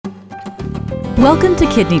Welcome to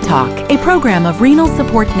Kidney Talk, a program of Renal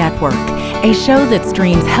Support Network, a show that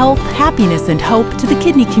streams health, happiness, and hope to the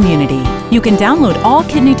kidney community. You can download all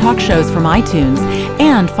Kidney Talk shows from iTunes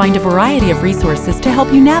and find a variety of resources to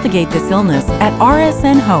help you navigate this illness at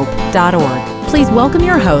rsnhope.org. Please welcome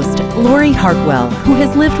your host, Lori Hartwell, who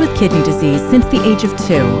has lived with kidney disease since the age of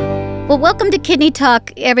 2. Well, welcome to Kidney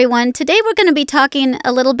Talk, everyone. Today we're going to be talking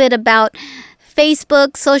a little bit about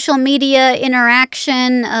Facebook, social media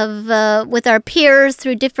interaction with our peers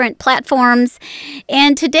through different platforms.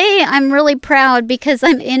 And today I'm really proud because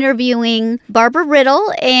I'm interviewing Barbara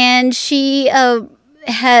Riddle, and she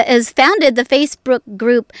has founded the Facebook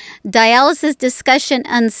group Dialysis Discussion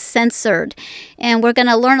Uncensored. And we're going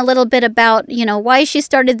to learn a little bit about, why she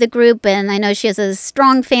started the group. And I know she has a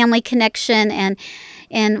strong family connection and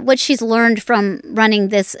what she's learned from running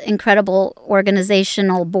this incredible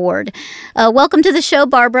organizational board. Welcome to the show,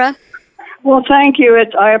 Barbara. Well, thank you.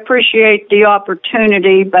 I appreciate the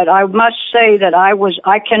opportunity, but I must say that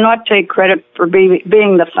I cannot take credit for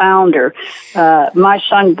being the founder. My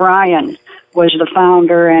son, Brian, was the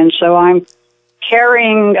founder, and so I'm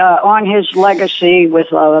carrying on his legacy with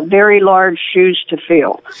very large shoes to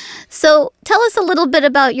fill. So tell us a little bit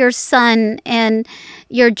about your son and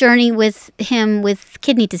your journey with him with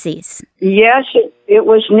kidney disease. Yes, it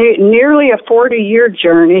was nearly a 40-year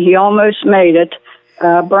journey. He almost made it.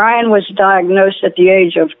 Brian was diagnosed at the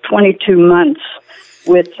age of 22 months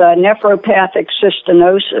with nephropathic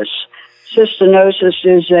cystinosis. Cystinosis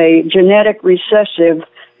is a genetic recessive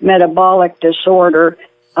metabolic disorder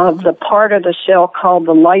of the part of the cell called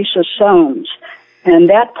the lysosomes. And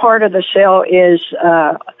that part of the cell is,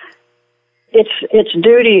 its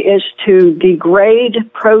duty is to degrade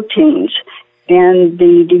proteins. And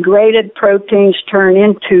the degraded proteins turn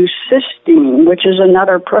into cysteine, which is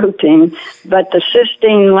another protein, but the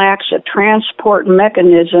cysteine lacks a transport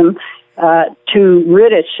mechanism to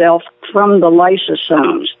rid itself from the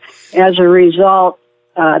lysosomes. As a result,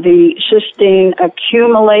 the cysteine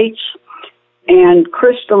accumulates and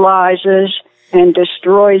crystallizes and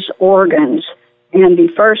destroys organs. And the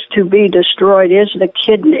first to be destroyed is the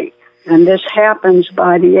kidney. And this happens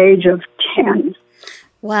by the age of 10.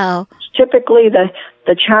 Wow. Typically,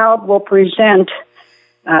 the child will present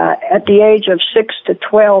at the age of 6 to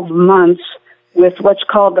 12 months with what's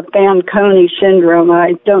called the Fanconi syndrome.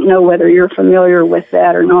 I don't know whether you're familiar with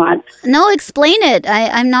that or not. No, explain it.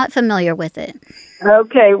 I'm not familiar with it.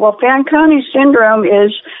 Okay, well, Fanconi syndrome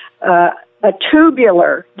is a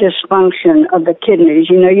tubular dysfunction of the kidneys.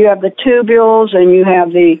 You have the tubules and you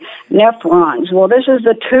have the nephrons. Well, this is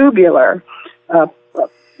the tubular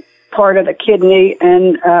part of the kidney,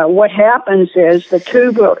 and what happens is the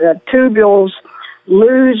tubules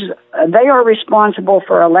lose, they are responsible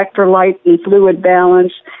for electrolyte and fluid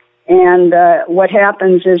balance, and what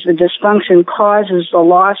happens is the dysfunction causes the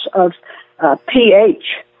loss of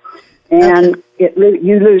pH, and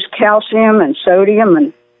you lose calcium and sodium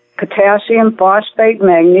and potassium, phosphate,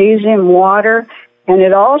 magnesium, water, and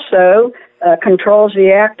it also controls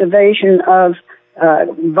the activation of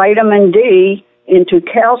vitamin D into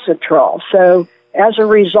calcitrol. So as a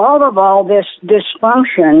result of all this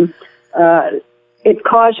dysfunction, it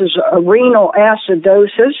causes a renal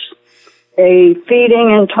acidosis, a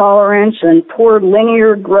feeding intolerance, and poor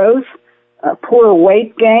linear growth, poor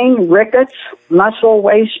weight gain, rickets, muscle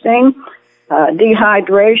wasting,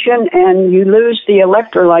 dehydration, and you lose the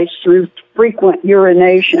electrolytes through frequent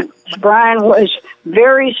urination. Brian was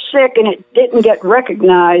very sick, and it didn't get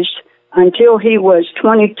recognized until he was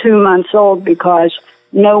 22 months old because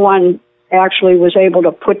no one actually was able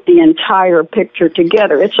to put the entire picture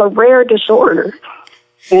together. It's a rare disorder,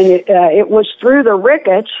 and it was through the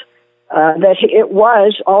rickets that it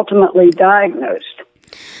was ultimately diagnosed.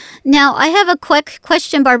 Now, I have a quick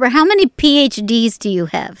question, Barbara. How many PhDs do you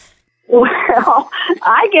have? Well,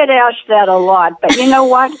 I get asked that a lot, but you know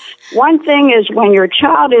what? One thing is when your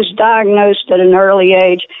child is diagnosed at an early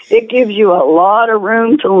age, it gives you a lot of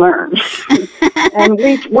room to learn. And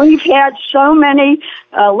we've had so many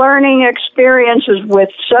learning experiences with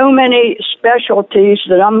so many specialties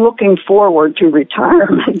that I'm looking forward to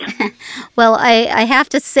retirement. Well, I have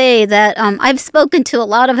to say that I've spoken to a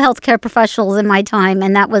lot of healthcare professionals in my time,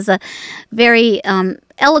 and that was a very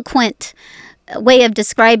eloquent way of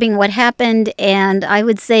describing what happened, and I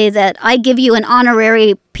would say that I give you an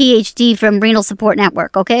honorary PhD from Renal Support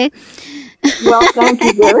Network, okay? Well, thank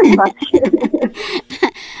you very much.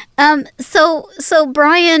 So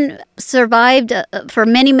Brian survived for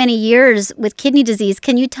many, many years with kidney disease.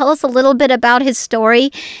 Can you tell us a little bit about his story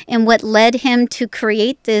and what led him to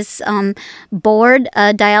create this board,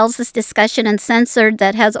 Dialysis Discussion Uncensored,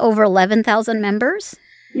 that has over 11,000 members?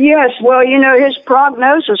 Yes, well, his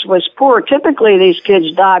prognosis was poor. Typically, these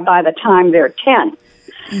kids die by the time they're 10.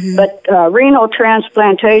 Mm-hmm. But renal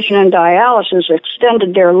transplantation and dialysis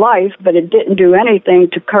extended their life, but it didn't do anything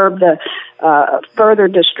to curb the further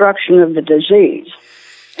destruction of the disease.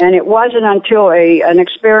 And it wasn't until an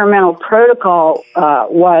experimental protocol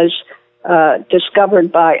was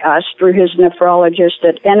discovered by us through his nephrologist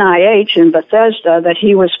at NIH in Bethesda that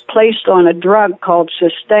he was placed on a drug called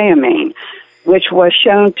cysteamine, which was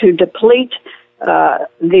shown to deplete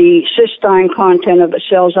the cystine content of the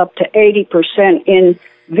cells up to 80% in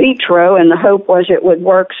vitro, and the hope was it would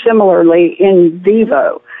work similarly in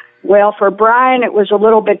vivo. Well, for Brian, it was a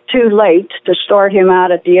little bit too late to start him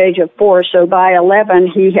out at the age of 4, so by 11,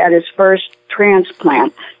 he had his first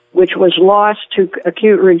transplant, which was lost to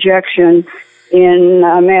acute rejection in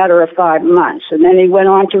a matter of 5 months. And then he went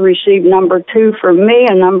on to receive number 2 from me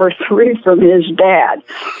and number 3 from his dad.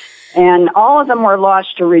 And all of them were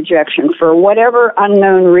lost to rejection for whatever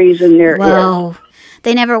unknown reason there is. Wow.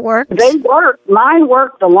 They never worked? They worked. Mine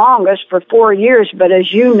worked the longest for 4 years, but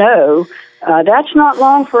as you know, that's not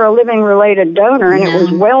long for a living-related donor, and it was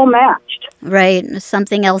well matched. Right.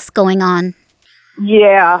 Something else going on.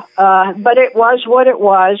 Yeah, but it was what it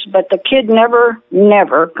was, but the kid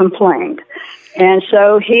never complained. And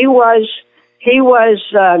so he was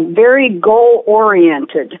very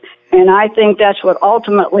goal-oriented, and I think that's what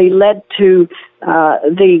ultimately led to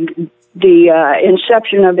the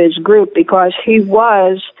inception of his group, because he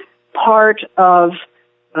was part of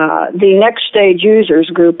the Next Stage Users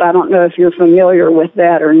group. I don't know if you're familiar with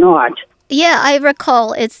that or not. Yeah, I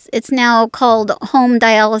recall. It's now called Home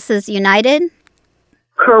Dialysis United.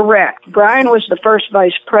 Correct. Brian was the first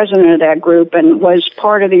vice president of that group and was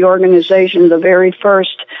part of the organization, the very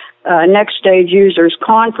first Next Stage Users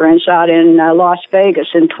Conference out in Las Vegas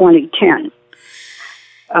in 2010.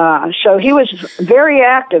 So he was very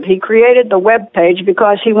active. He created the web page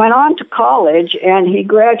because he went on to college and he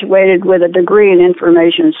graduated with a degree in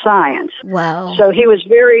information science. Wow. So he was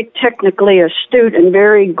very technically astute and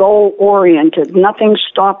very goal-oriented. Nothing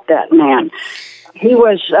stopped that man. He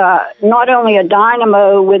was not only a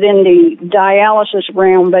dynamo within the dialysis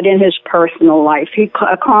realm, but in his personal life. He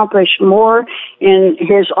accomplished more in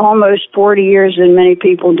his almost 40 years than many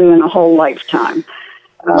people do in a whole lifetime.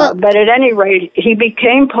 But at any rate, he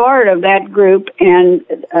became part of that group, and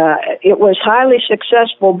it was highly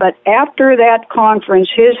successful. But after that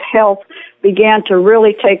conference, his health began to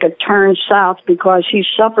really take a turn south because he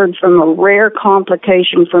suffered from a rare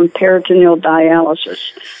complication from peritoneal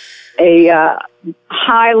dialysis, a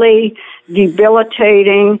highly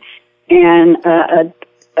debilitating and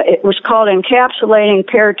it was called encapsulating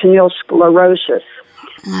peritoneal sclerosis.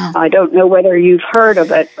 Wow. I don't know whether you've heard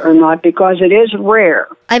of it or not because it is rare.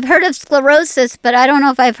 I've heard of sclerosis, but I don't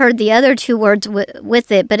know if I've heard the other two words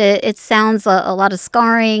with it, but it sounds a lot of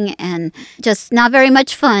scarring and just not very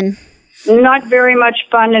much fun. Not very much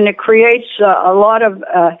fun, and it creates a lot of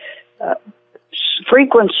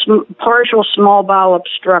frequent partial small bowel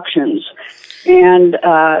obstructions and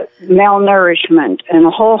malnourishment and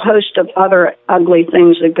a whole host of other ugly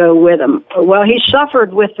things that go with them. Well, he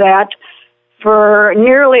suffered with that for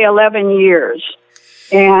nearly 11 years,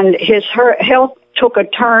 and his health took a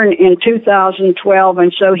turn in 2012,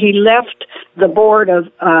 and so he left the board of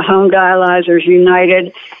Home Dialyzers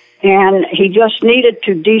United, and he just needed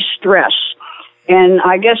to de-stress. And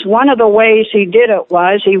I guess one of the ways he did it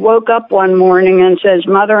was he woke up one morning and says,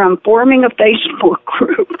 "Mother, I'm forming a Facebook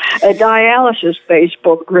group, a dialysis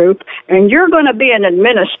Facebook group, and you're going to be an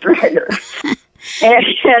administrator."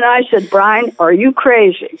 And I said, "Brian, are you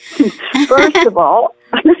crazy?" First of all,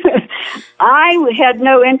 I had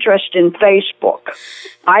no interest in Facebook.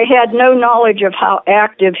 I had no knowledge of how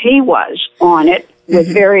active he was on it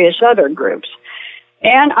with various other groups.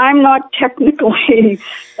 And I'm not technically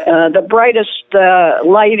the brightest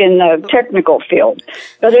light in the technical field.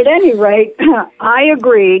 But at any rate, I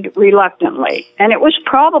agreed reluctantly. And it was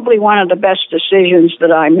probably one of the best decisions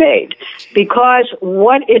that I made, because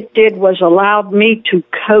what it did was allowed me to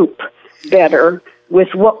cope better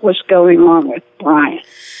with what was going on with Brian.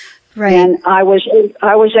 Right. And I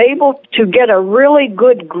was able to get a really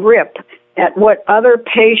good grip at what other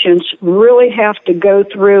patients really have to go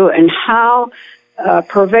through and how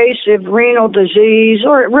pervasive renal disease,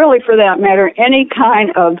 or really for that matter, any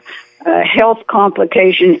kind of health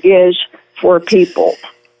complication is for people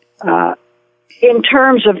in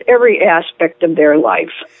terms of every aspect of their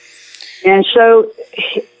life. And so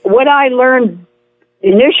what I learned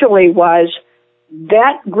initially was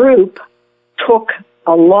that group took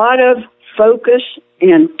a lot of focus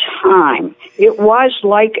and time. It was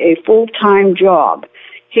like a full-time job.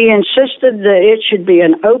 he insisted that it should be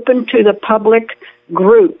an open to the public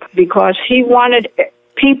group because he wanted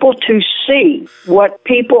people to see what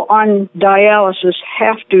people on dialysis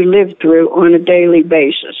have to live through on a daily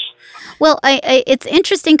basis. Well, it's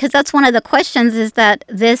interesting because that's one of the questions is that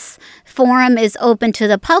this forum is open to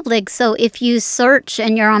the public. So if you search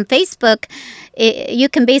and you're on Facebook, you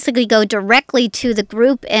can basically go directly to the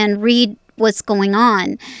group and read what's going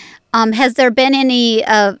on. Has there been any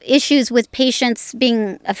issues with patients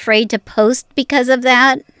being afraid to post because of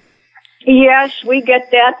that? Yes, we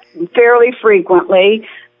get that fairly frequently,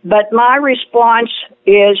 but my response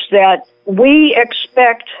is that we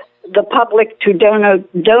expect the public to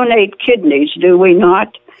donate kidneys, do we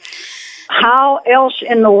not? How else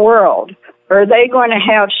in the world are they going to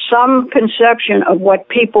have some conception of what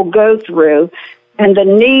people go through and the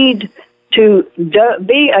need to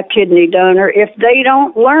be a kidney donor if they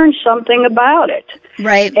don't learn something about it?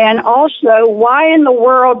 Right. And also, why in the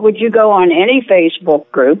world would you go on any Facebook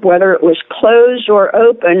group, whether it was closed or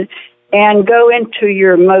open, and go into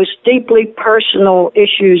your most deeply personal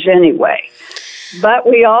issues anyway? But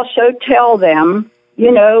we also tell them,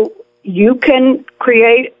 you can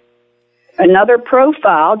create another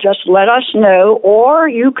profile, just let us know, or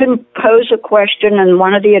you can pose a question and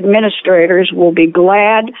one of the administrators will be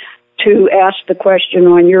glad to ask the question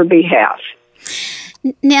on your behalf.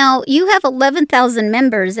 Now, you have 11,000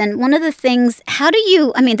 members, and one of the things,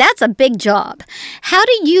 that's a big job. How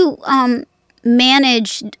do you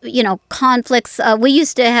manage, conflicts? We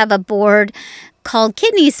used to have a board called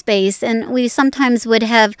Kidney Space, and we sometimes would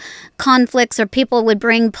have conflicts or people would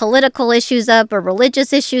bring political issues up or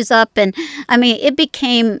religious issues up, and it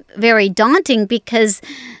became very daunting because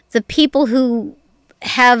the people who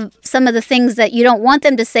have some of the things that you don't want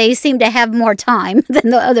them to say seem to have more time than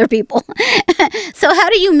the other people. So how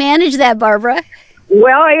do you manage that, Barbara?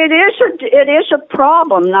 Well, it is a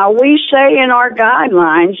problem. Now, we say in our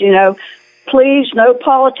guidelines, please, no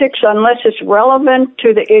politics unless it's relevant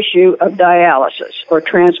to the issue of dialysis or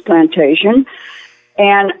transplantation.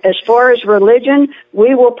 And as far as religion,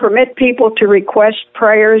 we will permit people to request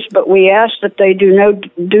prayers, but we ask that they do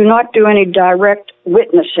not do any direct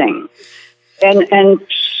witnessing. And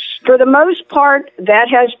for the most part, that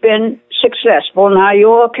has been successful. Now,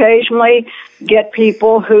 you'll occasionally get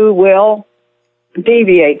people who will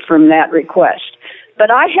deviate from that request.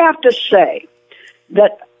 But I have to say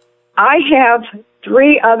that I have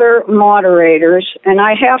 3 other moderators, and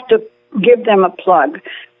I have to give them a plug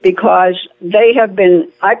because they have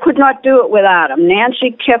been, I could not do it without them.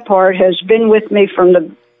 Nancy Kephart has been with me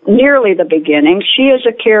from nearly the beginning. She is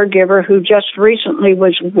a caregiver who just recently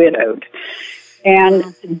was widowed.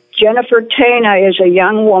 And Jennifer Tana is a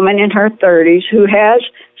young woman in her 30s who has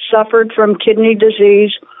suffered from kidney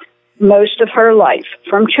disease most of her life,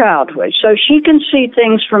 from childhood. So she can see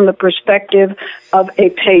things from the perspective of a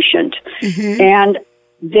patient. Mm-hmm. And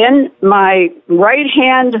then my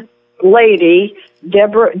right-hand lady,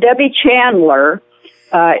 Debbie Chandler,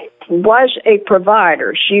 was a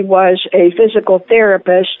provider. She was a physical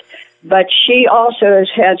therapist, but she also has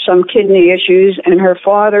had some kidney issues, and her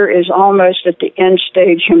father is almost at the end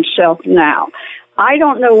stage himself now. I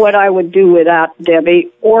don't know what I would do without Debbie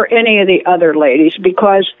or any of the other ladies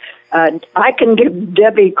because I can give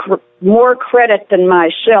Debbie more credit than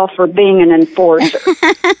myself for being an enforcer.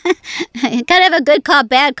 You gotta have a good cop,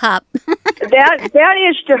 bad cop. that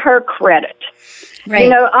is to her credit.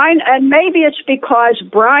 Right. And maybe it's because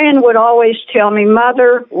Brian would always tell me,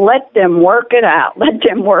 Mother, let them work it out. Let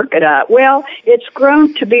them work it out. Well, it's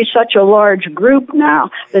grown to be such a large group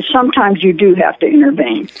now that sometimes you do have to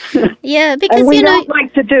intervene. Yeah, because, and we don't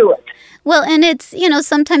like to do it. Well, and it's,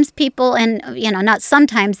 sometimes people, and, not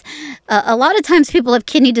sometimes, a lot of times people have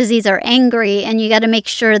kidney disease are angry, and you got to make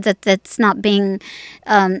sure that that's not being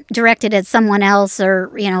directed at someone else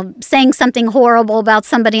or, saying something horrible about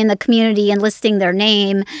somebody in the community and listing their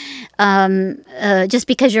name just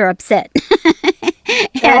because you're upset.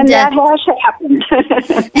 And that has happened.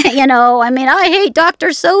 I hate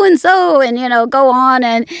Dr. So-and-so, and, go on.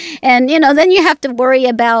 And then you have to worry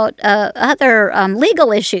about other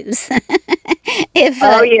legal issues. Yes.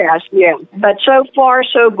 But so far,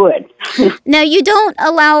 so good. Now, you don't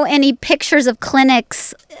allow any pictures of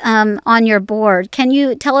clinics on your board. Can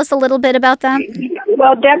you tell us a little bit about that?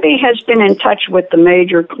 Well, Debbie has been in touch with the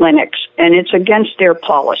major clinics, and it's against their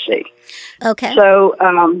policy. Okay. So,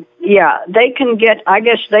 they can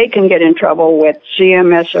get in trouble with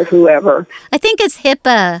CMS or whoever. I think it's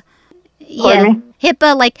HIPAA.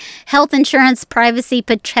 HIPAA, like Health Insurance Privacy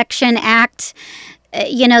Protection Act.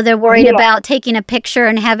 They're worried about taking a picture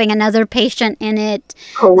and having another patient in it.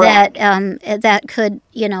 Correct. That could,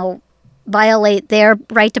 violate their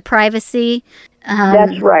right to privacy.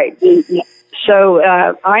 That's right. So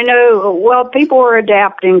I know, well, people are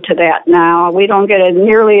adapting to that now. We don't get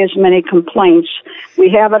nearly as many complaints. We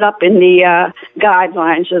have it up in the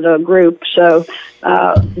guidelines of the group, so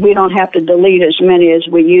we don't have to delete as many as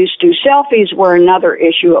we used to. Selfies were another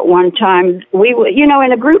issue at one time.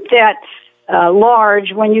 In a group that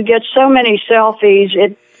large, when you get so many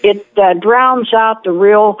selfies, it drowns out the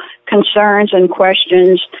real concerns and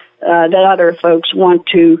questions that other folks want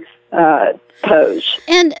to pose.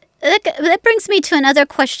 And that brings me to another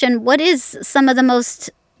question. What is some of the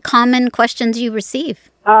most common questions you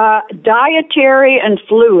receive? Dietary and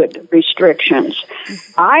fluid restrictions.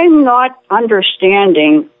 I'm not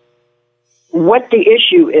understanding what the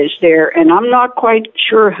issue is there, and I'm not quite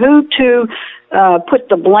sure who to put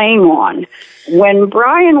the blame on. When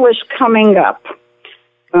Brian was coming up,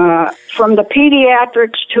 from the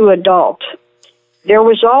pediatrics to adult, there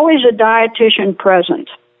was always a dietitian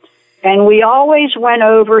present. And we always went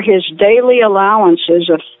over his daily allowances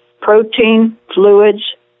of protein, fluids,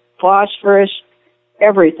 phosphorus,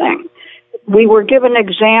 everything. We were given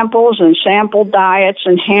examples and sample diets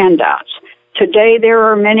and handouts. Today there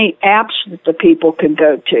are many apps that the people could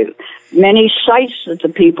go to, many sites that the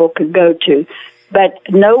people could go to, but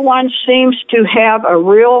no one seems to have a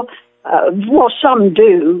real, some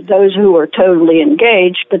do, those who are totally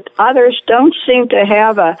engaged, but others don't seem to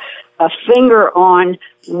have a finger on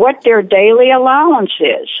what their daily allowance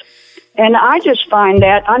is. And I just find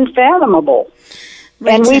that unfathomable.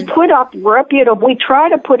 Right. And we try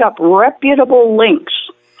to put up reputable links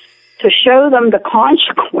to show them the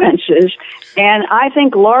consequences, and I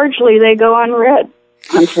think largely they go unread,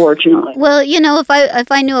 unfortunately. Well,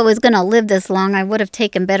 if I knew I was going to live this long, I would have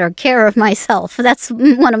taken better care of myself. That's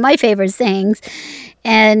one of my favorite sayings.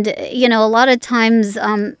 And, a lot of times,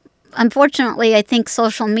 unfortunately, I think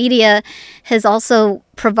social media has also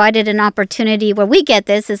provided an opportunity where we get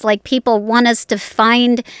this, is like people want us to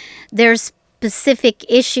find their specific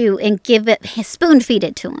issue and spoon feed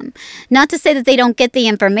it to them. Not to say that they don't get the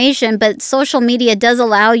information, but social media does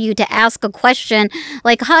allow you to ask a question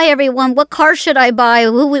like, hi everyone, what car should I buy?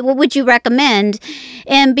 What would you recommend?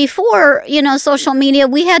 And before, social media,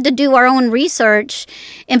 we had to do our own research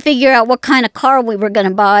and figure out what kind of car we were going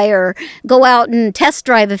to buy or go out and test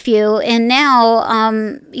drive a few. And now,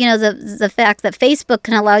 the fact that Facebook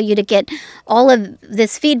can allow you to get all of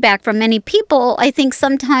this feedback from many people, I think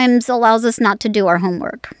sometimes allows us not to do our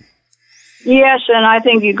homework. Yes, and I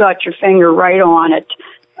think you got your finger right on it.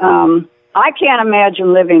 I can't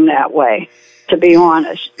imagine living that way, to be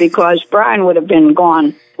honest, because Brian would have been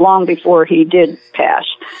gone long before he did pass.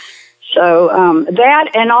 So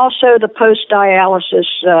that, and also the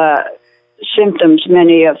post-dialysis symptoms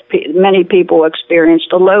many people experienced: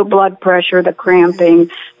 the low blood pressure, the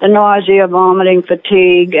cramping, the nausea, vomiting,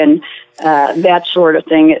 fatigue, and that sort of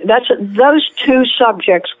thing. Those two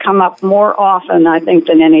subjects come up more often, I think,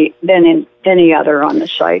 than in any other on the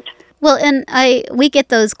site. Well, and we get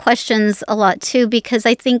those questions a lot too, because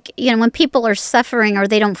I think, when people are suffering or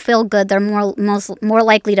they don't feel good, they're more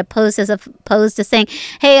likely to post as opposed to saying,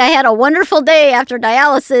 hey, I had a wonderful day after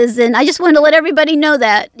dialysis and I just wanted to let everybody know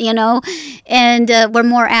that, and we're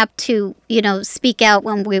more apt to, speak out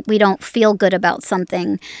when we don't feel good about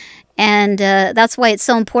something. And that's why it's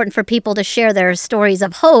so important for people to share their stories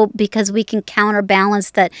of hope, because we can counterbalance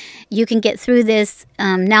that you can get through this.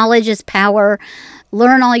 Knowledge is power.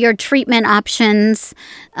 Learn all your treatment options.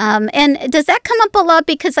 And does that come up a lot?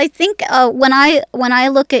 Because I think when I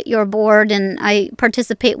look at your board and I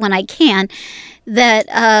participate when I can, that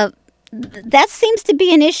that seems to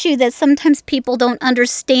be an issue that sometimes people don't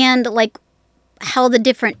understand, like how the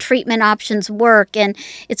different treatment options work. And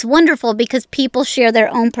it's wonderful because people share their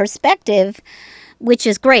own perspective, which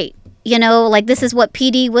is great. Like this is what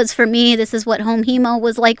PD was for me. This is what home hemo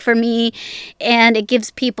was like for me. And it gives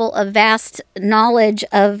people a vast knowledge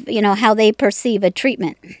of, how they perceive a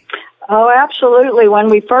treatment. Oh, absolutely. When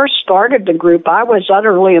we first started the group, I was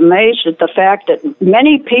utterly amazed at the fact that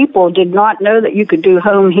many people did not know that you could do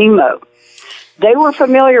home hemo. They were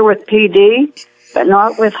familiar with PD, but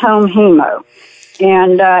not with home hemo.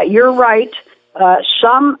 And you're right.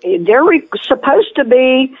 They're supposed to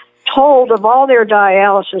be told of all their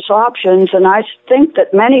dialysis options, and I think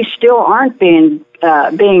that many still aren't being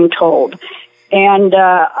told. And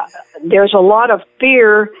there's a lot of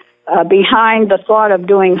fear behind the thought of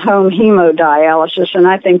doing home hemodialysis, and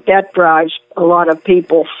I think that drives a lot of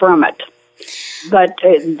people from it. But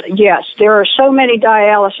yes, there are so many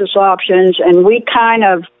dialysis options, and we kind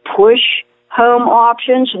of push home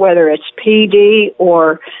options, whether it's PD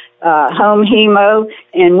or home hemo,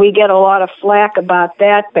 and we get a lot of flack about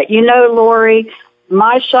that. But Lori,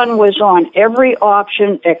 my son was on every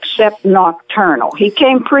option except nocturnal. He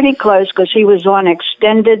came pretty close because he was on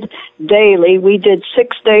extended daily. We did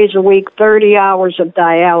 6 days a week, 30 hours of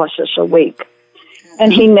dialysis a week.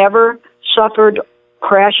 And he never suffered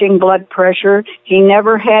crashing blood pressure. He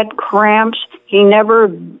never had cramps. He never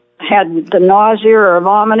had the nausea or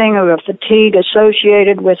vomiting or fatigue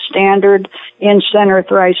associated with standard in-center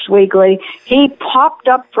thrice weekly. He popped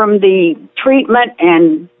up from the treatment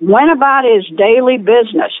and went about his daily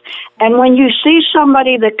business. And when you see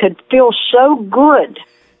somebody that could feel so good,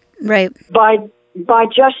 right, by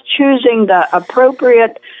just choosing the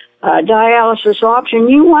appropriate dialysis option,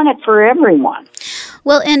 you want it for everyone.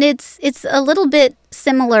 Well, and it's a little bit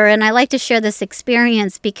similar, and I like to share this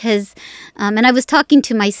experience because, and I was talking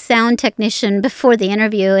to my sound technician before the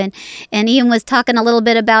interview, and Ian was talking a little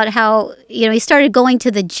bit about how, he started going to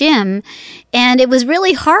the gym, and it was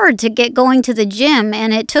really hard to get going to the gym,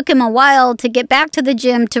 and it took him a while to get back to the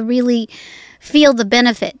gym to really feel the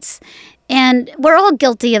benefits. And we're all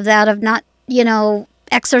guilty of that, of not,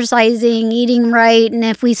 exercising, eating right, and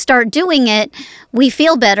if we start doing it, we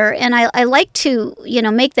feel better. And I like to,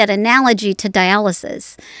 make that analogy to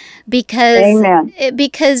dialysis because, Amen.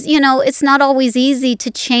 Because it's not always easy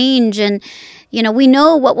to change, and we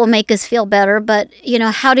know what will make us feel better, but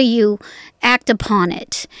how do you act upon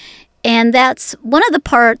it? And that's one of the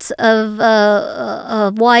parts of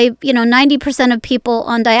why 90% of people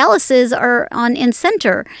on dialysis are on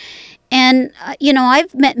in-center. And,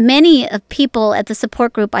 I've met many of people at the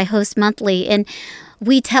support group I host monthly, and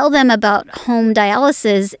we tell them about home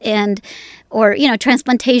dialysis or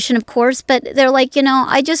transplantation, of course, but they're like,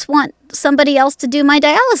 I just want somebody else to do my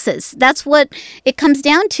dialysis. That's what it comes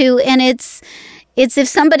down to. And it's if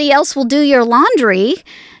somebody else will do your laundry,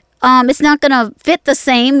 it's not going to fit the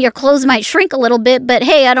same. Your clothes might shrink a little bit, but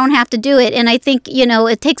hey, I don't have to do it. And I think,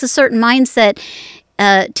 it takes a certain mindset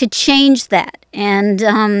to change that and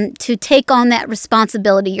to take on that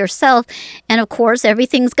responsibility yourself. And of course,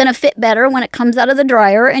 everything's going to fit better when it comes out of the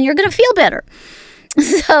dryer, and you're going to feel better.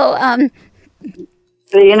 So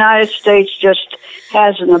the United States just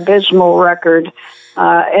has an abysmal record.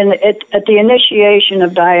 And at the initiation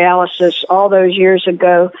of dialysis all those years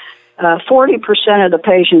ago, 40% of the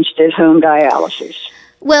patients did home dialysis.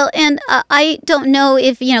 Well, and I don't know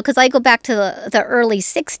if, because I go back to the early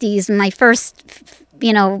 60s, my first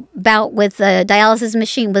bout with the dialysis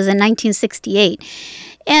machine was in 1968.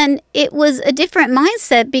 And it was a different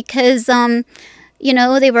mindset because,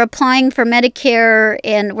 they were applying for Medicare,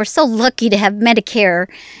 and we're so lucky to have Medicare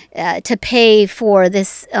to pay for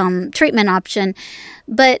this treatment option.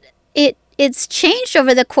 But it's changed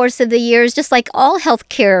over the course of the years, just like all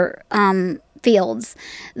healthcare fields,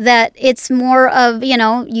 that it's more of,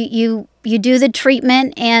 you do the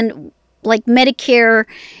treatment, and like Medicare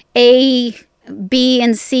A, B,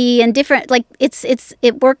 and C, and different, like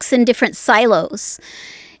it works in different silos.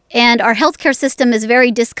 And our healthcare system is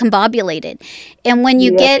very discombobulated. And when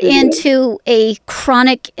you get into a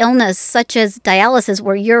chronic illness such as dialysis,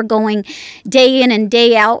 where you're going day in and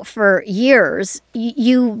day out for years,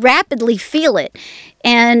 you rapidly feel it.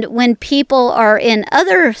 And when people are in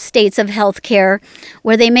other states of healthcare,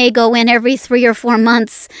 where they may go in every 3 or 4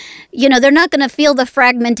 months, they're not going to feel the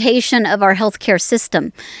fragmentation of our healthcare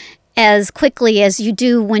system as quickly as you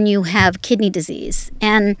do when you have kidney disease.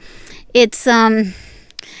 And it's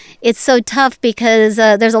so tough because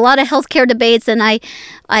there's a lot of healthcare debates, and I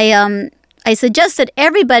suggest that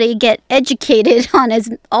everybody get educated on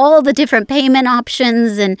all the different payment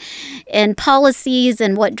options and policies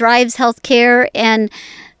and what drives healthcare, and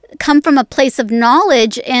come from a place of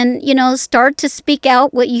knowledge and, start to speak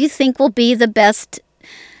out what you think will be the best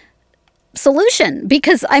solution.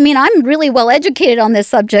 Because, I'm really well educated on this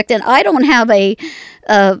subject, and I don't have a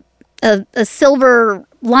silver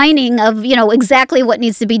lining of, exactly what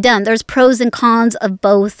needs to be done. There's pros and cons of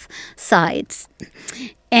both sides.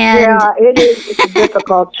 And it's a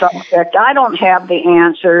difficult subject. I don't have the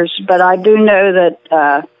answers, but I do know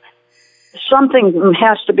that something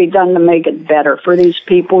has to be done to make it better for these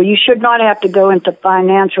people. You should not have to go into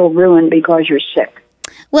financial ruin because you're sick.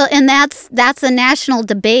 Well, and that's a national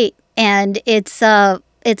debate, and it's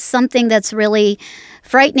something that's really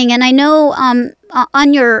frightening. And I know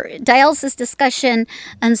on your dialysis discussion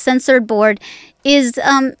Uncensored board is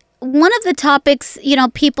one of the topics,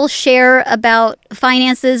 people share about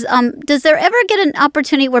finances. Does there ever get an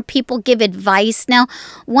opportunity where people give advice? Now,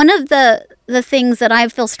 one of the things that I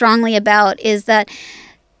feel strongly about is that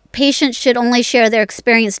patients should only share their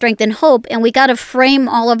experience, strength, and hope, and we got to frame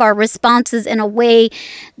all of our responses in a way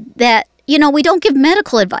that we don't give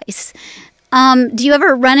medical advice. Do you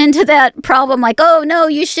ever run into that problem like, oh, no,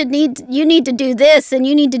 you need to do this and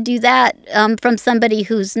you need to do that from somebody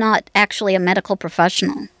who's not actually a medical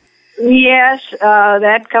professional? Yes,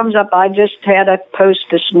 that comes up. I just had a post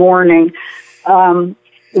this morning.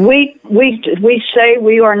 We say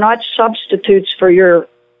we are not substitutes for your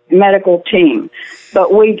medical team,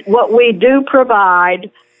 but what we do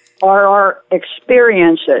provide are our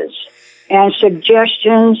experiences and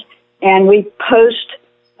suggestions, and we post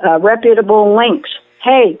reputable links.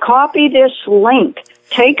 Hey, copy this link,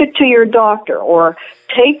 take it to your doctor, or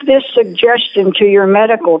take this suggestion to your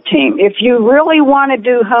medical team. If you really want to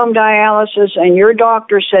do home dialysis and your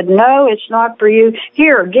doctor said, no, it's not for you,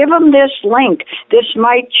 here, give them this link. This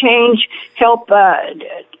might help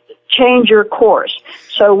change your course.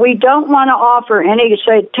 So we don't want to offer any,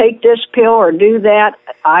 say, take this pill or do that.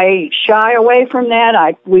 I shy away from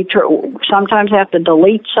that. We sometimes have to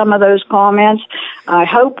delete some of those comments. I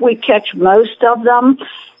hope we catch most of them.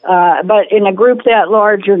 But in a group that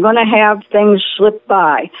large, you're going to have things slip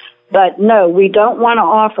by. But no, we don't want to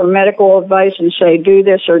offer medical advice and say, do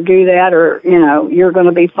this or do that, or, you're going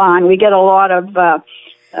to be fine. We get a lot of,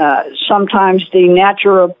 sometimes the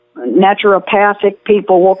naturopathic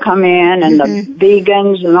people will come in, and the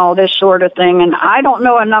vegans and all this sort of thing. And I don't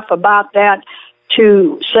know enough about that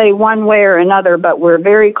to say one way or another, but we're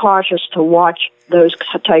very cautious to watch those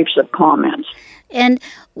types of comments. And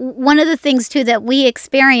one of the things, too, that we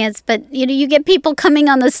experience, but, you get people coming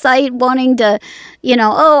on the site wanting to,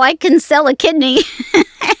 I can sell a kidney.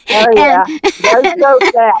 Oh, yeah. Those go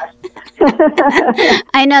fast.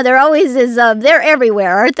 I know. There always is. They're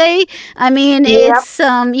everywhere, aren't they? I mean, yep. It's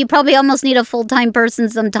you probably almost need a full-time person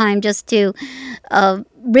sometime just to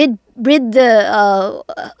rid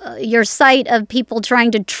your site of people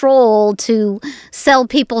trying to troll to sell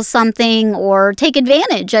people something or take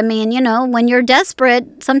advantage. I mean, when you're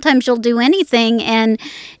desperate, sometimes you'll do anything, and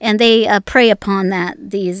they prey upon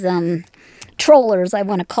that. These trollers, I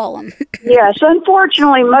want to call them. Yes,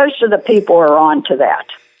 unfortunately, most of the people are on to that.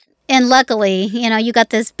 And luckily, you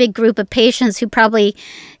got this big group of patients who probably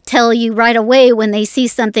tell you right away when they see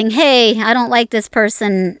something, hey, I don't like this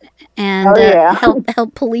person, and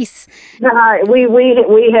help police.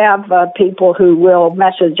 We have people who will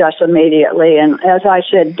message us immediately, and as I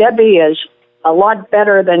said, Debbie is a lot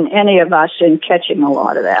better than any of us in catching a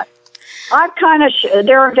lot of that.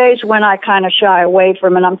 There are days when I kind of shy away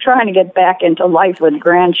from it. I'm trying to get back into life with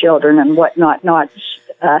grandchildren and whatnot.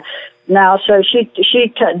 Now, so she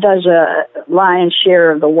does a lion's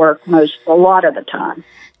share of the work a lot of the time.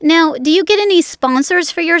 Now, do you get any sponsors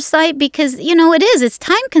for your site? Because, it's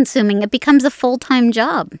time consuming. It becomes a full-time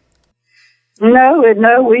job.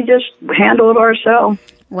 No, we just handle it ourselves.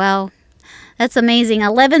 Wow. That's amazing.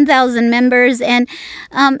 11,000 members. And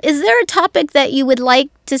is there a topic that you would like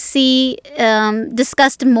to see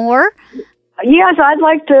discussed more? Yes,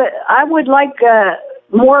 I would like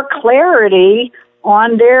more clarity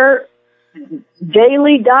on their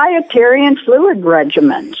daily dietary and fluid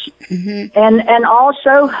regimens, and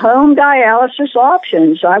also home dialysis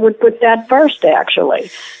options. I would put that first,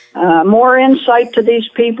 actually. More insight to these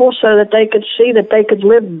people so that they could see that they could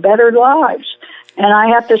live better lives. And I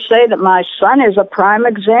have to say that my son is a prime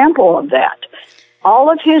example of that.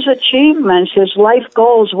 All of his achievements, his life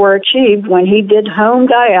goals were achieved when he did home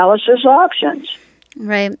dialysis options.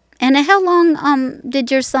 Right. And how long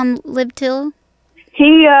did your son live till?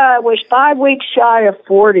 He was 5 weeks shy of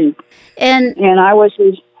 40, and I was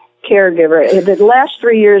his caregiver. The last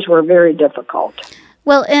 3 years were very difficult.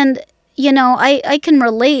 Well, and, I can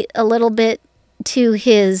relate a little bit to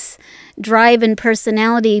his drive and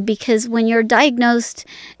personality, because when you're diagnosed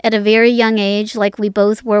at a very young age, like we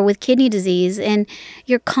both were with kidney disease, and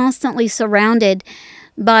you're constantly surrounded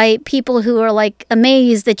by people who are like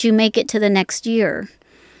amazed that you make it to the next year,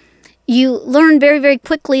 you learn very, very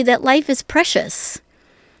quickly that life is precious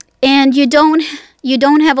and you don't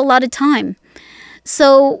have a lot of time.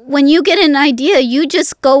 So when you get an idea, you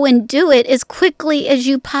just go and do it as quickly as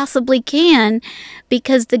you possibly can,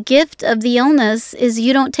 because the gift of the illness is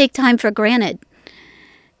you don't take time for granted.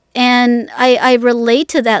 And I relate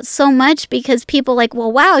to that so much, because people are like,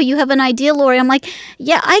 well, wow, you have an idea, Lori. I'm like,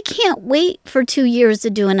 yeah, I can't wait for 2 years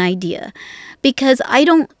to do an idea, because I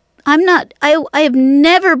have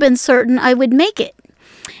never been certain I would make it.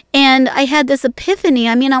 And I had this epiphany.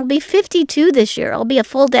 I mean, I'll be 52 this year. I'll be a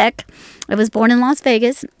full deck. I was born in Las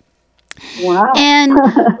Vegas. Wow. And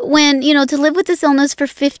when, to live with this illness for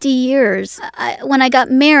 50 years, when I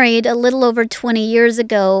got married a little over 20 years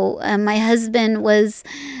ago, my husband was,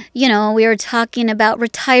 we were talking about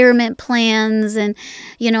retirement plans. And,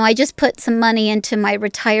 I just put some money into my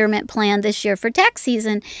retirement plan this year for tax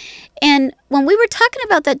season. And when we were talking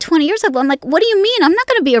about that 20 years ago, I'm like, what do you mean? I'm not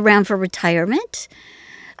going to be around for retirement.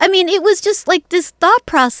 I mean, it was just like this thought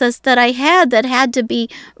process that I had that had to be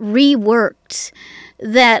reworked,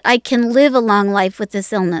 that I can live a long life with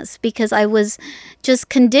this illness, because I was just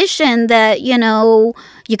conditioned that, you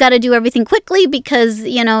got to do everything quickly because,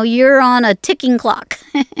 you're on a ticking clock.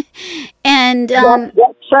 And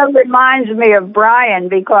that so reminds me of Brian,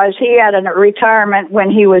 because he had a retirement when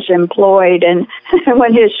he was employed, and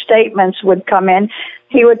when his statements would come in,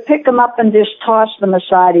 he would pick them up and just toss them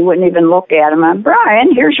aside. He wouldn't even look at them. I'm,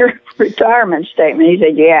 Brian, here's your retirement statement. He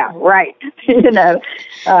said, yeah, right.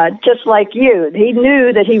 Just like you. He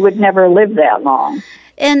knew that he would never live that long.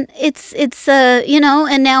 And it's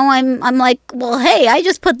and now I'm like, well, hey, I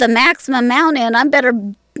just put the maximum amount in. I better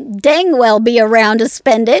dang well be around to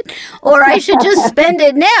spend it, or I should just spend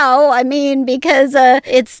it now. I mean, because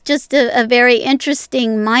it's just a very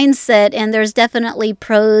interesting mindset, and there's definitely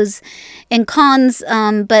pros and cons,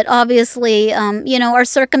 but obviously, our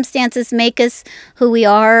circumstances make us who we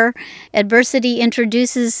are. Adversity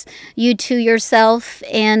introduces you to yourself,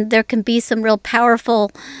 and there can be some real powerful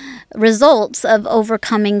results of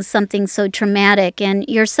overcoming something so traumatic. And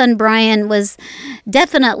your son Brian was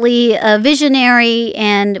definitely a visionary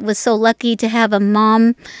and was so lucky to have a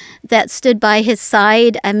mom that stood by his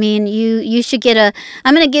side. I mean, you should get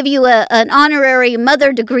I'm going to give you an honorary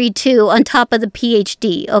mother degree too on top of the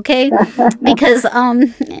PhD, okay? Because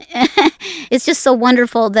it's just so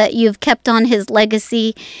wonderful that you've kept on his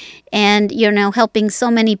legacy, and helping so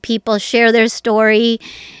many people share their story.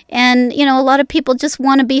 And a lot of people just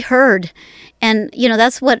want to be heard, and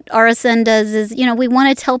that's what RSN does, is we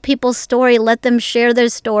want to tell people's story, let them share their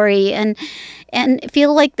story, and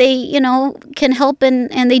feel like they can help,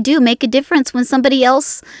 and they do make a difference. When somebody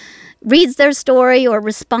else reads their story or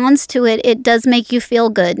responds to it, it does make you feel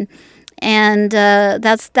good, and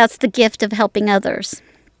that's the gift of helping others.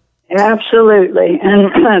 Absolutely,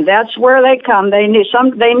 and that's where they come. They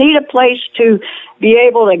need a place to be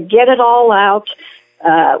able to get it all out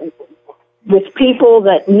with people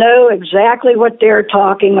that know exactly what they're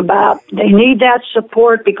talking about. They need that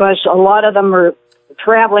support, because a lot of them are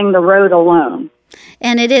traveling the road alone.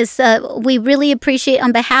 And it is, we really appreciate,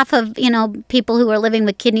 on behalf of, people who are living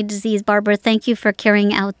with kidney disease, Barbara, thank you for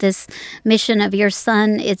carrying out this mission of your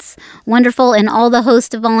son. It's wonderful, and all the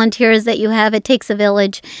host of volunteers that you have. It takes a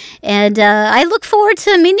village. And I look forward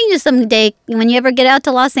to meeting you someday. When you ever get out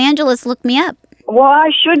to Los Angeles, look me up. Well, I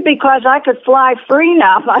should, because I could fly free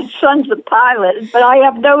now. My son's a pilot, but I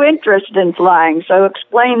have no interest in flying. So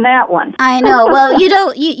explain that one. I know. Well, you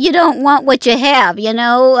don't want what you have. You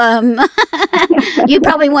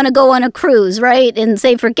probably want to go on a cruise, right? And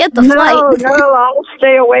say, forget the flight. No, I'll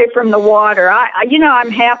stay away from the water.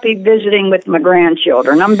 I'm happy visiting with my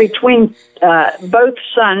grandchildren. I'm between both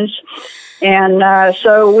sons, and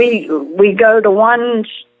so we go to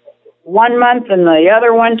one month and the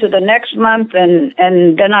other one to the next month, and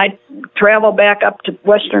then I travel back up to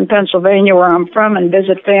Western Pennsylvania, where I'm from, and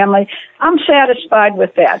visit family. I'm satisfied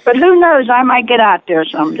with that. But who knows, I might get out there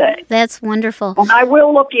someday. That's wonderful. And I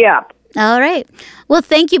will look you up. All right. Well,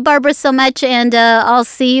 thank you, Barbara, so much, and I'll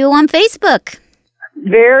see you on Facebook.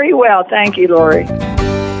 Very well. Thank you, Lori.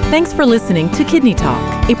 Thanks for listening to Kidney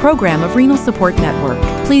Talk, a program of Renal Support Network.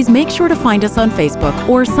 Please make sure to find us on Facebook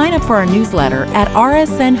or sign up for our newsletter at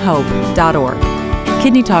rsnhope.org.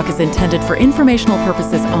 Kidney Talk is intended for informational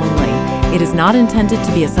purposes only. It is not intended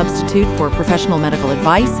to be a substitute for professional medical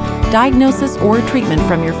advice, diagnosis, or treatment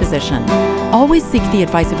from your physician. Always seek the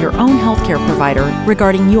advice of your own healthcare provider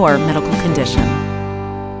regarding your medical condition.